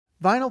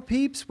Vinyl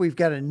peeps, we've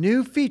got a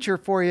new feature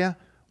for you.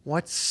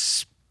 What's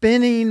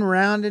spinning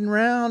round and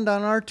round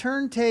on our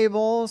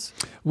turntables?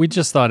 We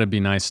just thought it'd be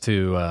nice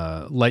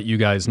to let you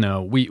guys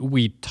know.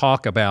 We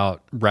talk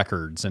about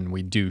records and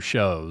we do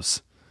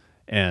shows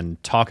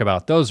and talk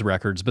about those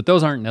records, but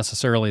those aren't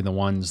necessarily the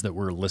ones that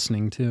we're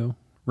listening to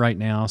right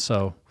now.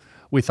 So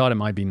we thought it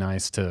might be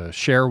nice to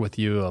share with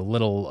you a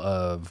little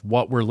of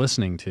what we're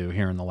listening to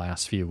here in the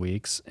last few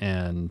weeks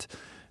and,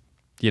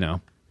 you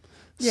know,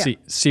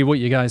 see what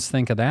you guys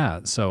think of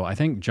that. So I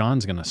think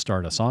John's going to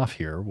start us off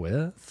here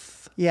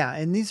with... Yeah,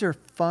 and these are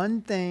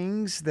fun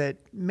things that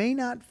may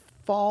not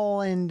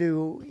fall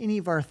into any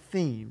of our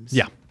themes.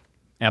 Yeah,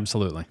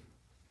 absolutely.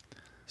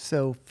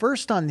 So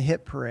first on the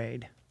hit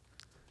parade,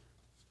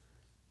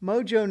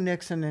 Mojo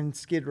Nixon and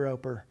Skid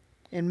Roper.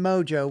 In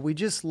Mojo, we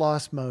just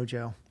lost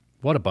Mojo.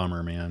 What a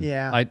bummer, man.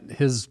 Yeah.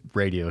 His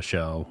radio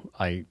show,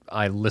 I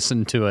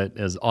listened to it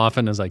as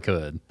often as I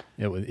could.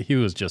 He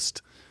was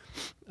just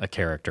a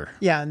character.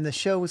 Yeah, and the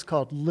show was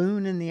called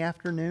Loon in the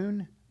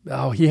Afternoon.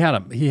 Oh, he had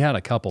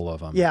a couple of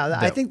them. Yeah,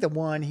 I think the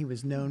one he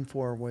was known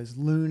for was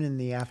Loon in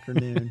the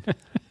Afternoon.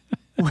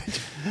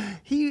 Which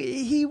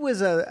he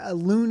was a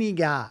loony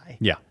guy.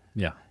 Yeah,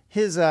 yeah.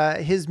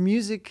 His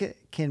music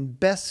can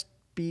best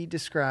be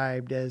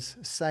described as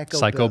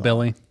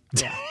psychobilly.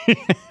 Yeah.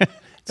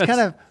 It's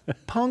kind of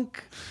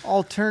punk,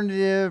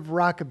 alternative,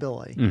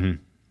 rockabilly.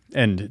 Mm-hmm.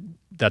 And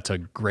that's a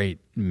great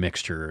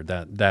mixture.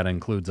 That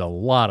includes a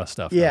lot of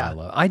stuff that I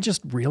love. I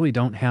just really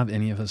don't have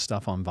any of his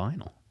stuff on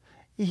vinyl.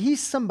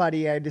 He's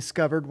somebody I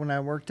discovered when I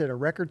worked at a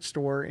record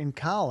store in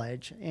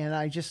college, and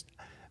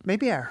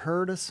maybe I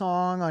heard a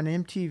song on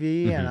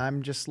MTV, and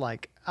I'm just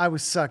like, I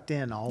was sucked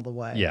in all the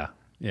way. Yeah,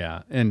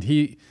 yeah. And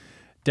he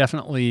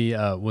definitely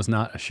was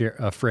not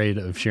afraid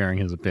of sharing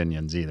his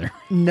opinions either.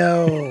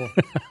 No,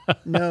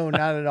 no,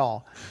 not at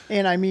all.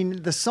 And I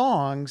mean, the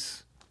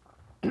songs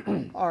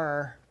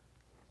are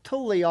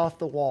totally off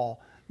the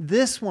wall.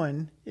 This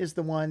one is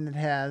the one that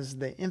has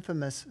the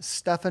infamous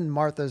Stuffin'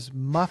 Martha's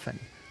Muffin,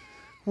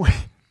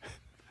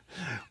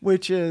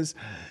 which is,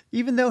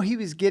 even though he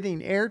was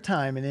getting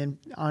airtime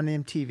on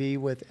MTV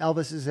with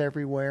Elvis Is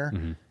Everywhere,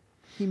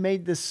 he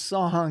made this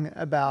song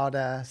about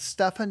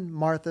Stuffin'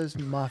 Martha's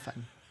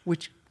Muffin,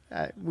 which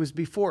was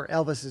before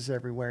Elvis Is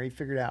Everywhere. He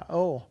figured out,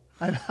 oh,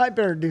 I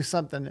better do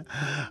something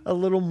a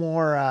little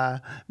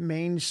more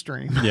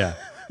mainstream. Yeah.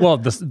 Well,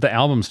 the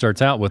album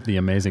starts out with the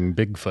amazing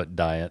Bigfoot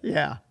diet.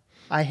 Yeah.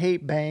 I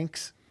Hate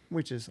Banks,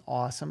 which is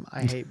awesome.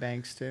 I hate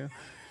banks too.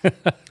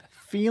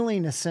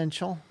 Feeling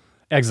Essential.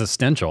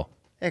 Existential.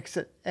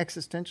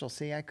 Existential.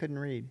 See, I couldn't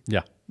read.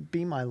 Yeah.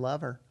 Be My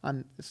Lover.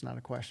 It's not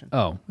a question.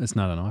 Oh, it's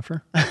not an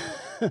offer?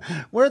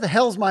 Where the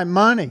hell's my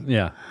money?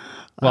 Yeah.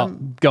 Well,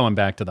 going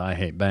back to the I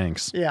Hate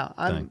Banks. Yeah,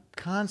 I'm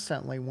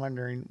constantly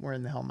wondering where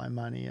in the hell my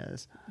money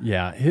is.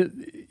 Yeah,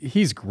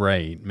 he's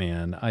great,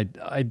 man.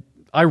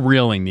 I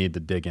really need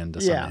to dig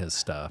into some of his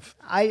stuff.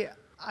 I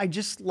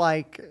just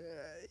like,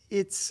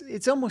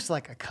 it's almost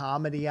like a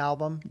comedy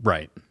album.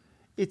 Right.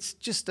 It's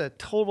just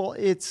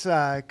it's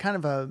kind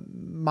of a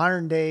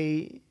modern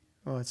day,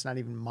 well, it's not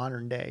even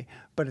modern day,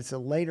 but it's a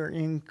later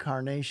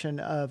incarnation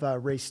of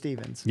Ray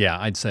Stevens. Yeah,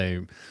 I'd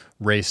say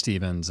Ray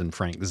Stevens and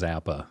Frank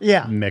Zappa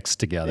mixed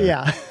together.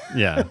 Yeah.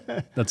 Yeah,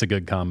 that's a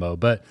good combo.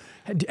 But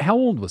how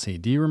old was he?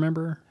 Do you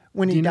remember?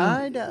 When he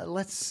died,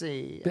 let's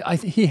see. I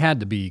think he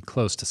had to be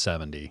close to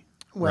 70,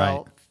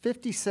 well, right?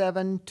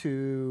 57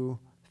 to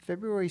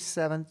February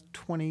 7th,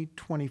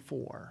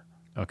 2024.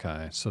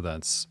 Okay, so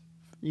that's...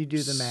 You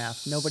do the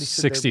math. Nobody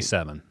said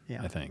 67,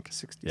 I think.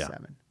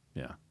 67.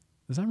 Yeah.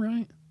 Is that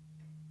right?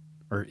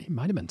 Or he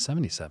might have been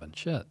 77.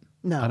 Shit.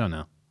 No. I don't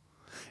know.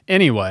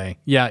 Anyway,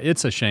 yeah,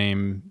 it's a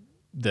shame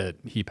that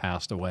he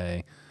passed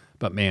away.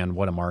 But man,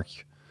 what a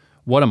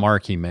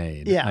mark he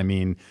made. Yeah. I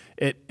mean,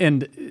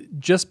 and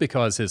just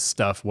because his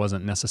stuff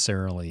wasn't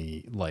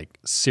necessarily like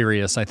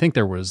serious, I think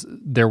there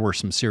were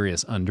some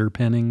serious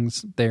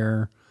underpinnings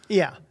there.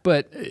 Yeah.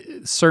 But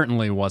it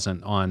certainly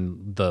wasn't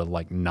on the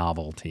like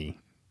novelty.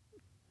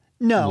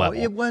 No,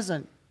 level. It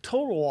wasn't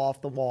total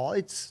off the wall.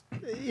 It's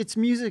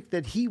music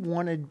that he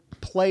wanted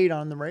played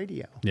on the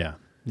radio. Yeah,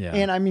 yeah.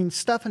 And I mean,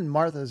 Stuffin'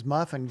 Martha's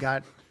Muffin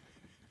got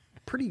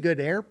pretty good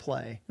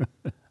airplay.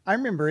 I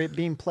remember it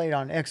being played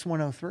on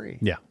X103.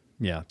 Yeah,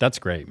 yeah. That's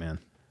great, man.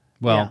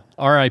 Well,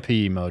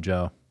 R.I.P.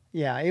 Mojo.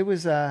 Yeah, he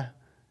was a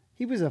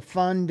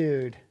fun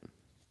dude.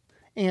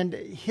 And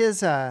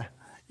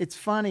it's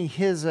funny,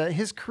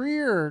 his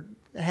career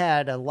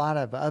had a lot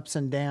of ups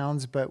and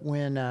downs, but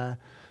when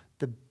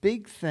the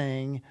big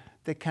thing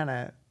that kind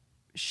of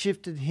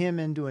shifted him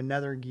into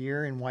another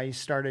gear and why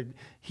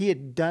he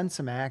had done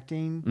some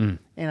acting.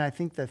 And I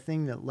think the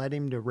thing that led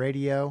him to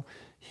radio,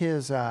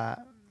 his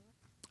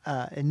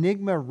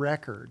Enigma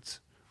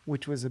Records,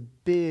 which was a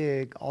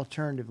big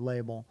alternative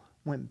label,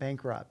 went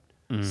bankrupt.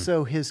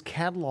 So his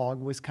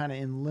catalog was kind of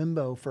in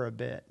limbo for a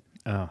bit.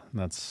 Oh,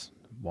 that's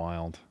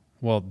wild.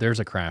 Well, there's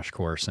a crash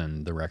course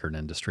in the record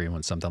industry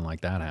when something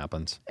like that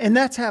happens. And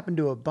that's happened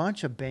to a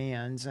bunch of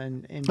bands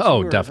and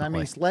Oh, tours. definitely. I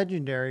mean, it's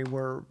legendary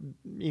where,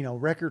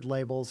 record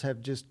labels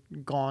have just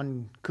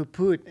gone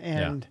kaput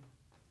and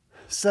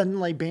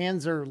suddenly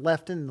bands are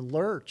left in the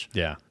lurch.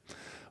 Yeah.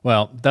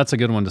 Well, that's a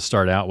good one to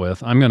start out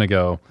with. I'm going to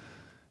go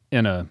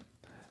in a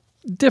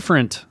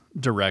different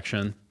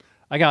direction.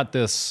 I got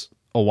this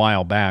a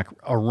while back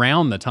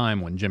around the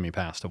time when Jimmy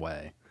passed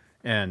away.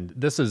 And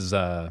this is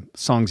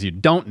Songs You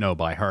Don't Know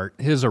by Heart.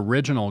 His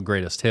original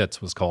greatest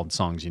hits was called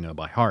Songs You Know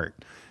by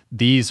Heart.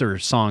 These are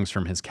songs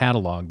from his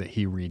catalog that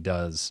he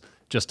redoes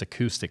just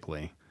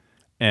acoustically.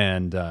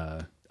 And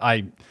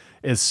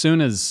as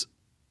soon as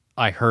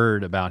I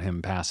heard about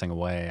him passing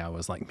away, I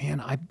was like, man,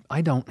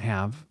 I don't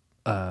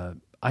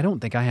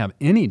think I have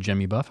any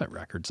Jimmy Buffett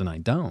records, and I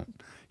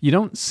don't. You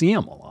don't see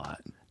them a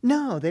lot.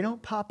 No, they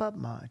don't pop up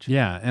much.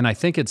 Yeah, and I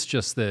think it's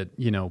just that,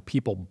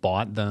 people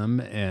bought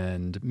them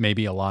and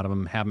maybe a lot of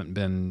them haven't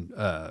been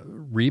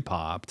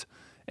repopped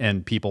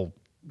and people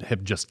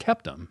have just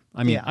kept them.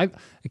 I mean,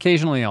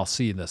 occasionally I'll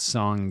see the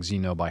Songs You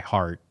Know by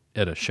Heart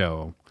at a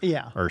show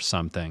or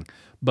something.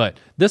 But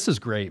this is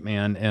great,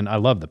 man, and I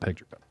love the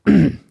picture.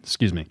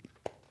 Excuse me.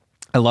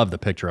 I love the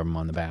picture of him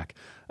on the back.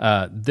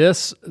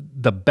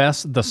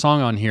 The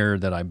song on here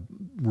that I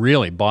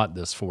really bought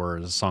this for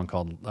is a song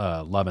called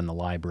Love in the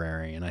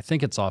Library, and I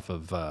think it's off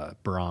of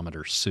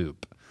Barometer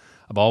Soup.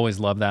 I've always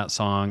loved that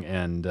song,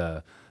 and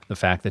the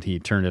fact that he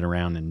turned it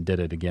around and did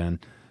it again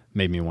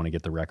made me want to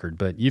get the record.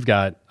 But you've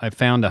got I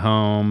Found a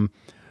Home,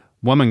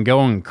 Woman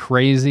Going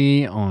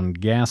Crazy on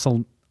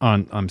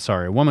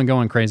Woman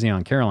Going Crazy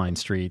on Caroline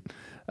Street,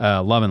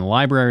 Love in the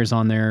Library is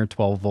on there,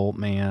 12 Volt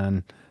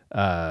Man,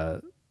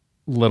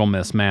 Little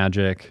Miss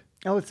Magic.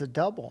 Oh, it's a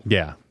double.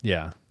 Yeah.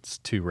 It's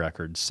 2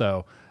 records.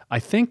 So I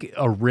think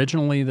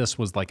originally this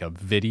was like a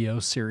video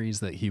series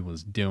that he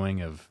was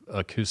doing of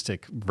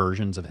acoustic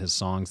versions of his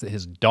songs that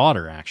his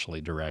daughter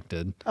actually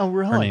directed. Oh,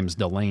 really? Her name's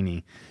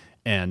Delaney.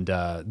 And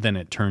then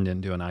it turned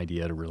into an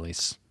idea to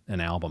release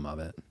an album of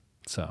it.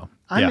 So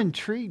I'm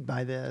intrigued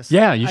by this.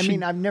 Yeah, I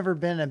mean, I've never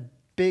been a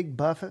big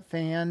Buffett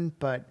fan,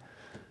 but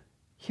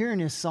hearing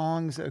his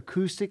songs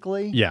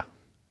acoustically. Yeah.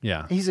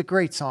 He's a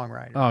great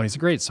songwriter. Oh, he's a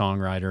great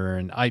songwriter,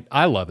 and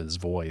I love his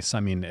voice. I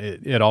mean,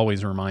 it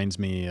always reminds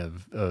me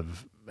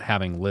of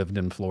having lived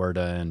in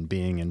Florida and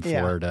being in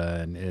Florida,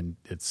 and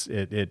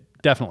it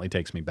definitely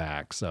takes me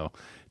back. So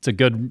it's a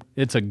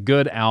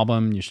good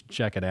album. You should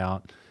check it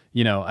out.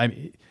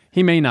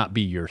 He may not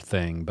be your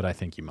thing, but I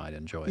think you might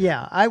enjoy it.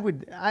 Yeah, I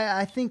would.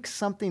 I think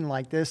something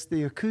like this,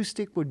 the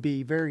acoustic would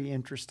be very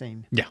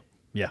interesting. Yeah.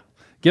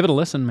 Give it a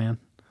listen, man.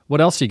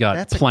 What else you got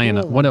That's playing?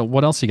 A cool one.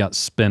 What else you got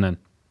spinning?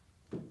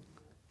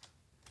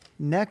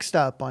 Next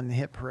up on the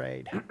hit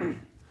parade,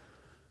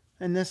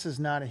 and this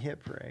is not a hit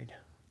parade,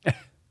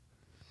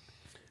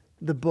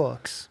 the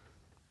Books.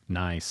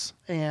 Nice.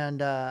 And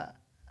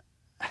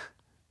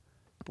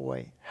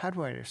boy, how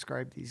do I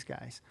describe these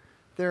guys?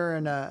 They're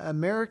an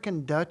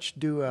American-Dutch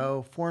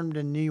duo formed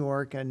in New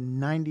York in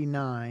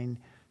 '99,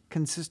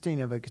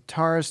 consisting of a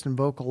guitarist and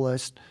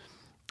vocalist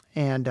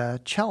and a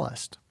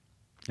cellist.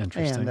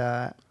 Interesting.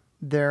 And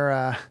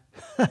they're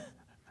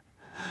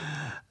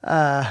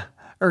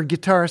or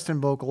guitarist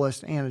and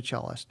vocalist and a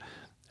cellist.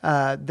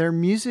 Their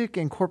music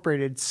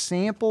incorporated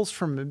samples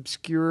from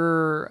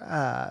obscure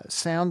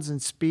sounds and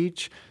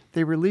speech.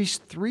 They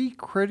released 3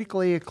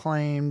 critically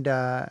acclaimed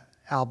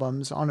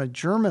albums on a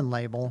German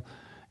label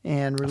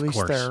and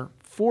released their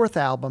 4th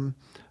album,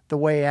 The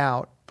Way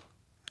Out,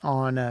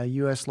 on a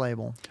U.S.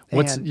 label.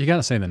 You got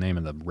to say the name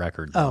of the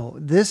record, though. Oh,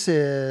 this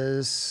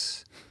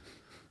is...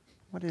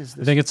 What is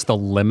this? I think it's The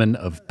Lemon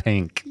of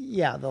Pink.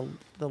 Yeah,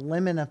 the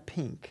Lemon of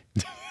Pink.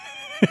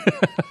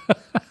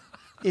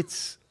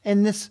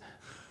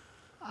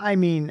 I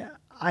mean,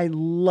 I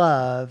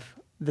love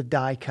the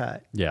die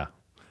cut. Yeah.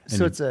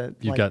 And so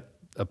you've got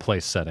a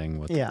place setting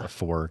with a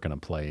fork and a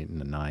plate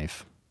and a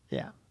knife.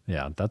 Yeah.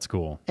 Yeah, that's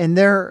cool. And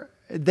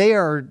they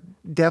are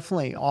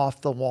definitely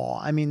off the wall.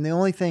 I mean, the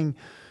only thing,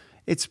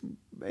 it's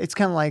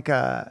kind of like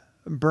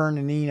Bern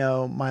and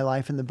Eno, My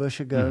Life in the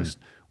Bush of Ghost,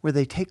 where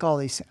they take all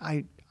these.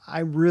 I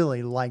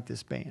really like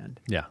this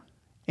band. Yeah.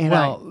 And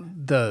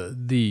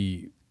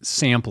the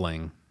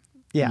sampling.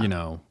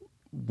 Yeah.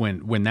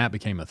 When that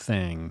became a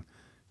thing,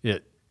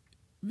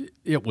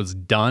 it was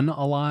done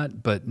a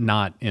lot, but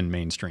not in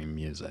mainstream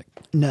music.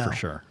 No, for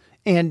sure.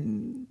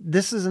 And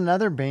this is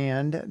another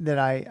band that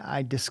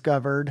I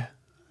discovered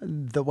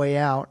The Way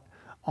Out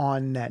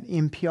on that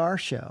NPR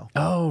show.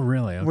 Oh,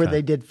 really? Okay. Where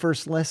they did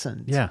First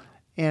Listens. Yeah.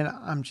 And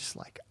I'm just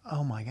like,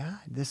 oh my God,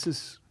 this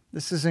is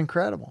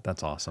incredible.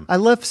 That's awesome. I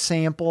love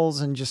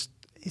samples and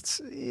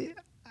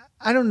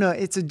I don't know.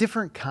 It's a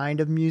different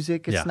kind of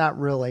music. It's not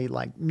really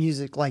like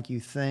music like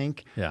you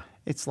think. Yeah.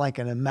 It's like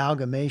an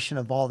amalgamation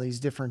of all these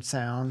different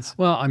sounds.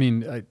 Well, I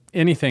mean,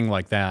 anything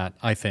like that,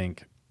 I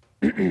think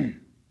a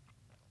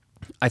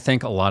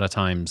lot of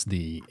times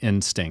the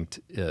instinct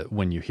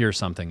when you hear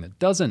something that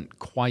doesn't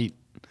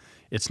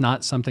it's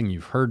not something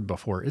you've heard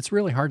before, it's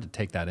really hard to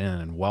take that in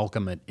and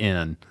welcome it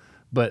in.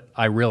 but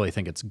I really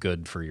think it's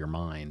good for your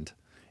mind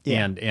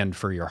and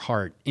for your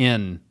heart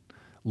in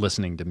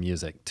listening to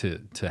music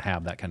to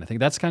have that kind of thing.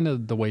 That's kind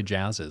of the way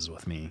jazz is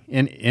with me.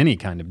 In any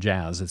kind of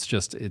jazz,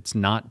 it's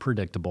not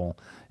predictable.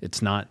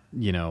 It's not,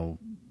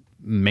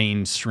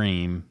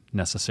 mainstream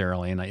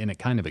necessarily, and it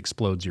kind of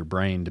explodes your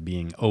brain to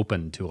being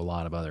open to a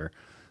lot of other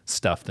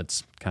stuff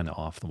that's kind of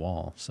off the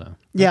wall. So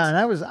yeah,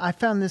 and I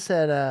found this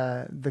at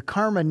the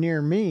Karma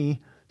near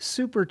me,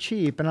 super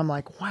cheap, and I'm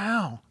like,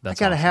 wow, I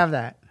gotta have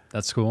that.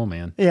 That's cool,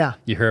 man. Yeah,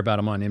 you hear about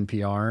them on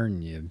NPR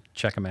and you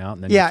check them out,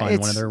 and then you find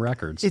one of their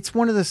records. It's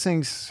one of those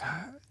things.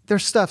 Their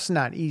stuff's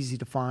not easy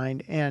to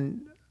find,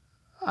 and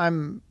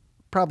I'm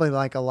probably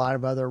like a lot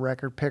of other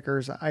record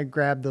pickers. I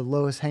grab the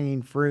lowest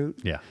hanging fruit.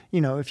 Yeah.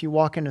 If you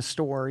walk in a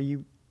store,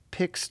 you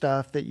pick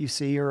stuff that you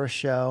see or a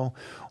show,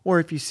 or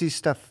if you see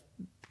stuff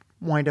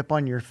wind up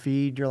on your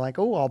feed, you're like,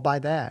 oh, I'll buy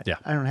that. Yeah.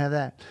 I don't have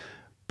that.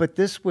 But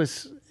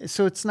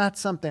so it's not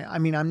something,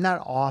 I'm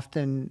not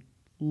often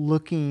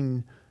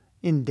looking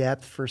in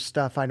depth for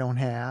stuff I don't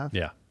have.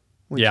 Yeah.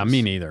 Yeah,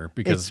 me neither,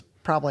 because it's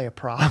probably a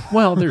problem.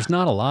 Well, there's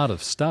not a lot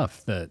of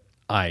stuff that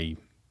I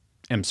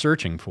am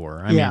searching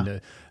for. I mean,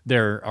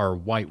 there are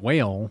white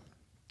whale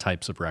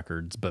types of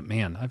records, but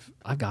man,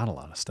 I've got a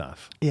lot of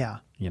stuff. Yeah.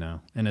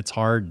 And it's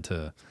hard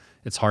to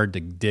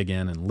dig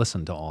in and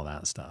listen to all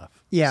that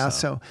stuff. Yeah.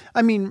 So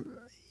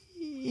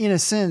in a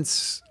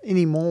sense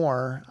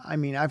anymore,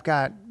 I've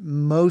got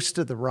most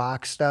of the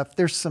rock stuff.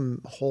 There's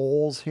some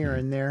holes here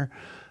and there,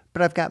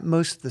 but I've got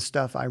most of the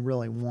stuff I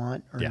really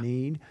want or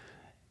need.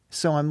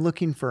 So I'm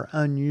looking for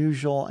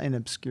unusual and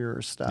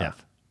obscure stuff. Yeah.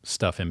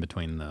 Stuff in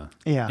between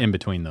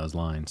those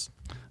lines.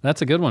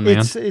 That's a good one,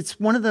 man. It's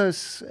one of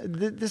those.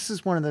 This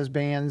is one of those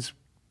bands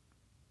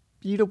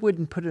you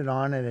wouldn't put it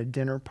on at a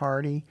dinner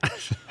party.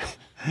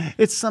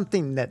 It's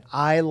something that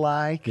I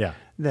like. Yeah.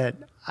 That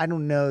I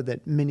don't know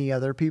that many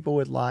other people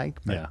would like.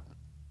 But yeah.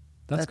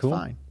 That's cool.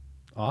 Fine.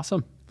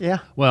 Awesome. Yeah.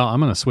 Well, I'm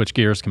going to switch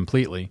gears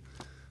completely.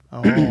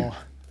 Oh.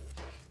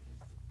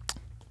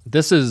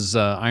 This is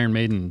Iron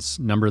Maiden's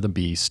Number of the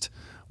Beast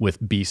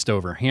with Beast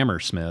over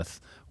Hammersmith,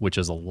 which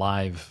is a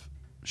live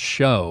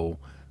show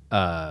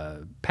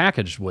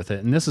packaged with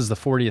it. And this is the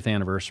 40th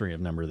anniversary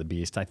of Number of the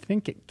Beast. I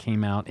think it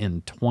came out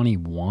in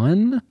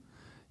 21.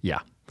 Yeah.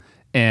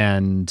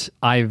 And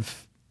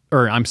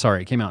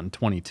it came out in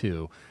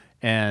 22.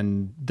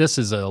 And this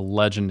is a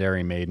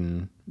legendary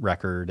Maiden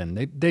record, and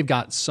they've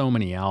got so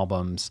many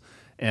albums.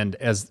 And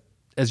as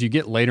you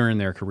get later in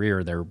their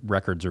career, their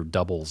records are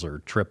doubles or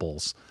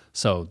triples.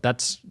 So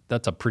that's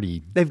a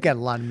pretty... They've got a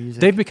lot of music.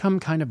 They've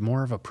become kind of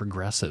more of a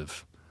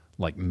progressive,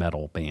 like,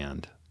 metal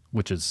band,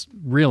 which is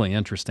really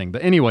interesting.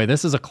 But anyway,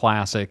 this is a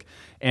classic,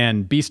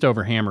 and Beast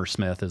Over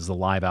Hammersmith is the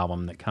live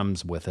album that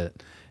comes with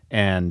it.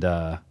 And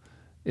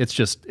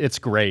it's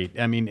great.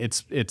 I mean,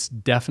 it's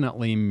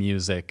definitely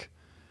music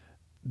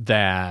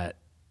that...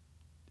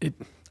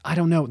 I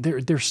don't know.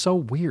 They're so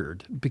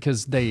weird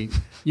because they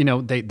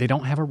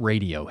don't have a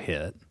radio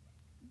hit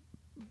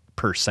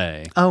per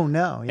se. Oh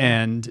no!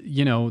 Yeah. And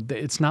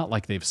it's not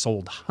like they've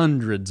sold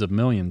hundreds of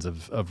millions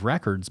of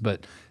records,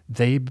 but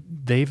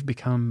they've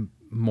become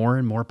more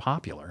and more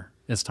popular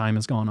as time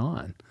has gone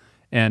on.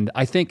 And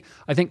I think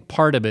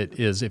part of it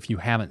is if you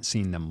haven't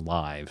seen them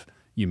live,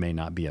 you may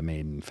not be a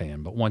Maiden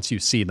fan, but once you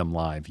see them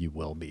live, you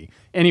will be.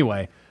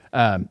 Anyway,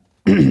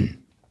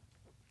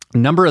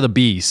 Number of the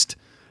Beast.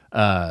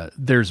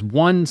 There's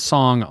one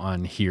song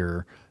on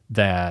here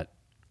that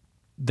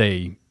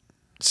they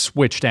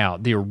switched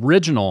out. The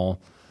original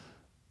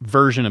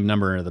version of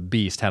Number of the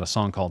Beast had a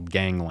song called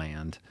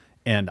Gangland.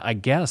 And I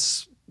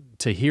guess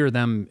to hear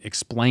them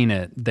explain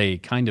it, they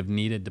kind of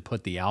needed to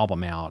put the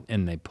album out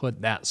and they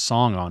put that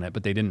song on it,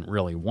 but they didn't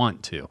really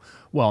want to.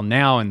 Well,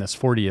 now in this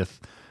 40th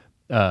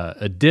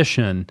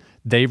edition,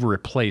 they've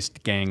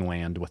replaced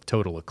Gangland with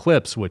Total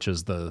Eclipse, which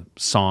is the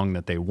song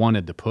that they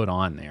wanted to put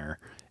on there.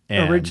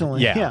 And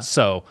originally, yeah.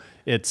 So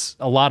it's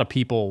a lot of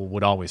people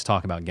would always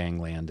talk about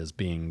Gangland as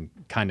being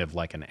kind of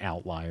like an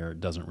outlier. It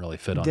doesn't really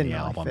fit on the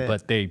album,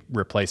 but they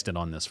replaced it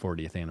on this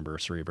 40th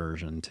anniversary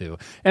version too.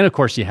 And of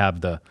course, you have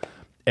the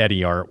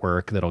Eddie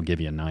artwork that'll give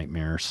you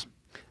nightmares.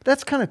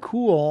 That's kind of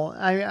cool.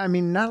 I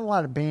mean, not a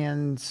lot of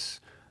bands.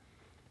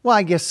 Well,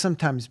 I guess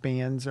sometimes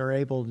bands are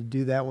able to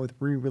do that with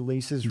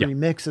re-releases,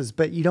 remixes,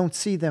 but you don't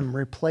see them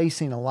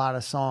replacing a lot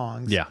of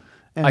songs. Yeah,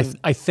 and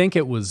I think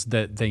it was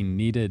that they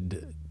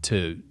needed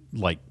to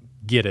like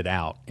get it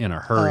out in a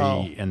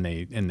hurry, and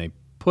they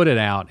put it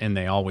out, and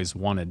they always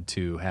wanted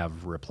to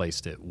have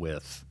replaced it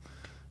with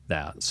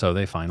that, so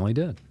they finally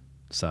did.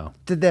 So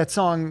did that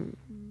song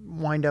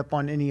wind up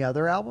on any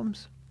other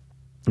albums?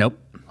 Nope.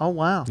 Oh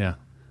wow. Yeah.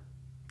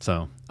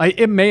 So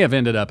it may have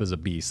ended up as a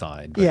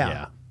B-side. But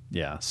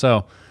yeah.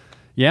 So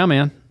yeah,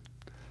 man.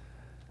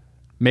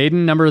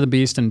 Maiden, Number of the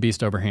Beast, and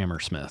Beast Over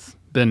Hammersmith.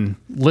 Been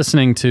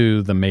listening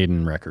to the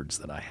Maiden records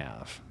that I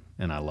have,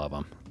 and I love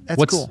them.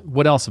 That's cool.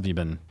 What else have you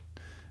been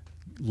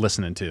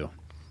listening to?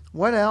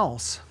 What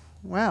else?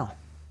 Wow.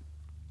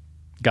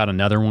 Got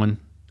another one?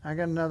 I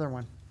got another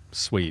one.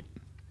 Sweet.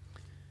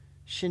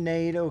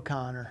 Sinead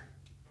O'Connor.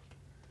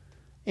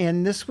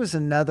 And this was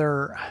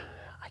another,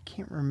 I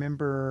can't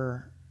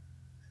remember.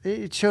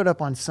 It showed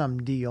up on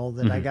some deal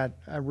that I got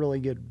a really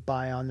good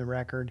buy on the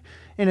record.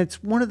 And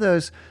it's one of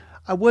those,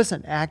 I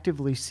wasn't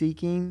actively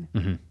seeking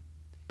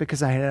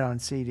because I had it on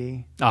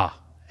CD.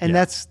 And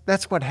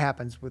that's what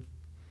happens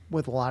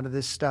with a lot of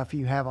this stuff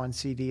you have on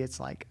CD. It's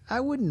like, I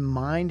wouldn't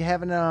mind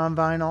having it on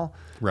vinyl,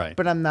 right?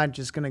 But I'm not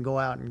just going to go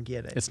out and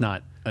get it. It's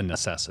not a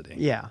necessity.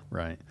 Yeah.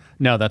 Right.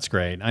 No, that's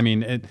great. I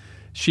mean,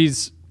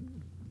 she's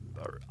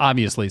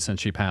obviously, since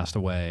she passed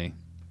away,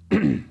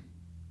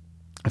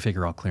 I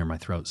figure I'll clear my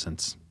throat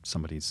since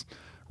somebody's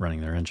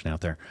running their engine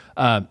out there.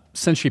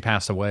 Since she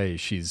passed away,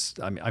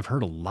 I've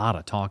heard a lot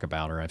of talk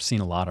about her. I've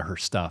seen a lot of her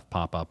stuff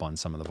pop up on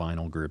some of the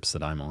vinyl groups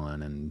that I'm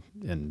on,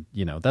 and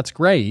you know, that's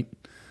great.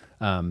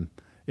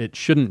 It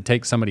shouldn't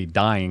take somebody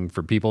dying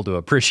for people to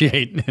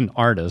appreciate an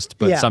artist,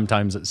 but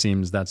sometimes it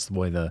seems that's the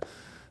way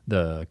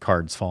the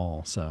cards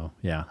fall. So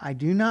yeah, I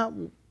do not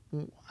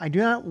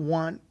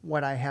want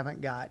what I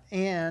haven't got.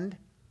 And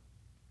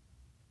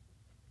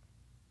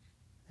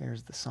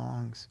there's the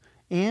songs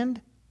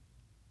and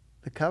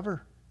the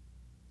cover.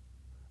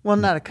 Well,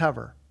 not a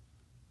cover.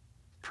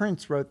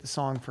 Prince wrote the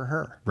song for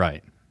her.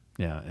 Right.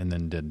 Yeah, and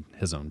then did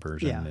his own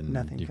version. Yeah, and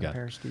nothing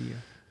compares to you.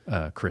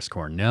 Chris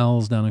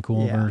Cornell's done a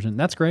cool version.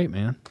 That's great,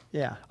 man.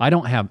 Yeah. I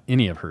don't have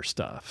any of her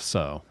stuff,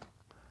 so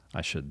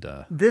I should.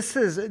 This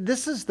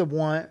is the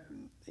one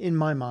in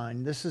my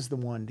mind. This is the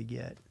one to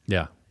get.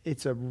 Yeah.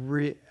 It's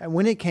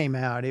when it came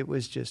out, it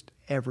was just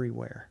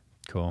everywhere.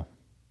 Cool.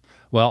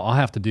 Well, I'll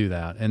have to do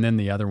that. And then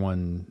the other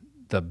one,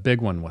 the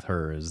big one with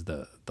her is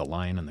the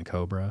Lion and the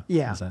Cobra.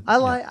 Yeah.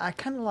 I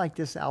kind of like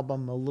this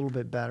album a little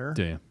bit better.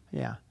 Do you?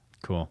 Yeah.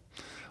 Cool.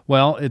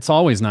 Well, it's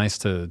always nice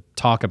to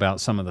talk about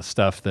some of the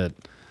stuff that,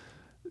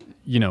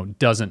 you know,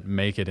 doesn't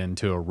make it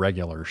into a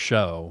regular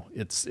show.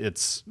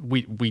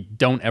 We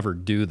don't ever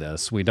do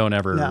this. We don't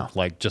ever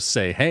like just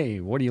say, hey,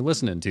 what are you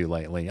listening to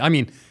lately? I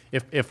mean,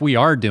 if we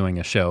are doing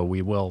a show,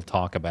 we will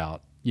talk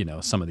about, you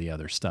know, some of the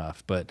other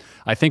stuff, but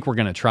I think we're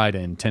going to try to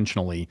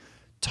intentionally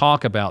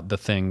talk about the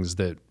things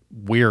that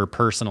we're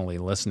personally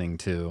listening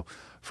to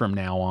from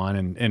now on.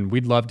 And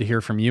we'd love to hear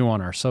from you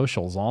on our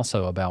socials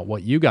also about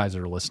what you guys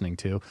are listening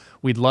to.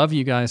 We'd love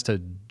you guys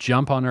to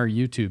jump on our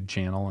YouTube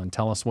channel and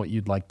tell us what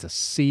you'd like to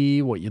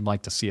see, what you'd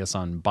like to see us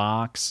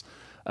unbox,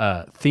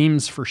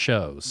 themes for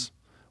shows.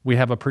 We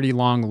have a pretty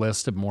long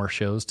list of more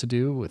shows to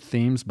do with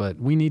themes, but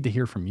we need to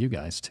hear from you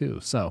guys too.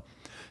 So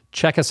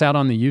check us out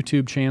on the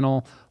YouTube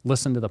channel,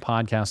 listen to the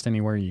podcast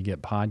anywhere you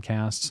get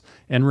podcasts.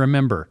 And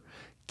remember,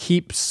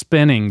 keep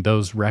spinning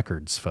those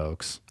records,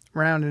 folks.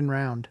 Round and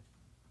round.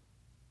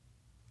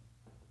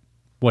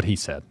 What he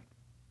said.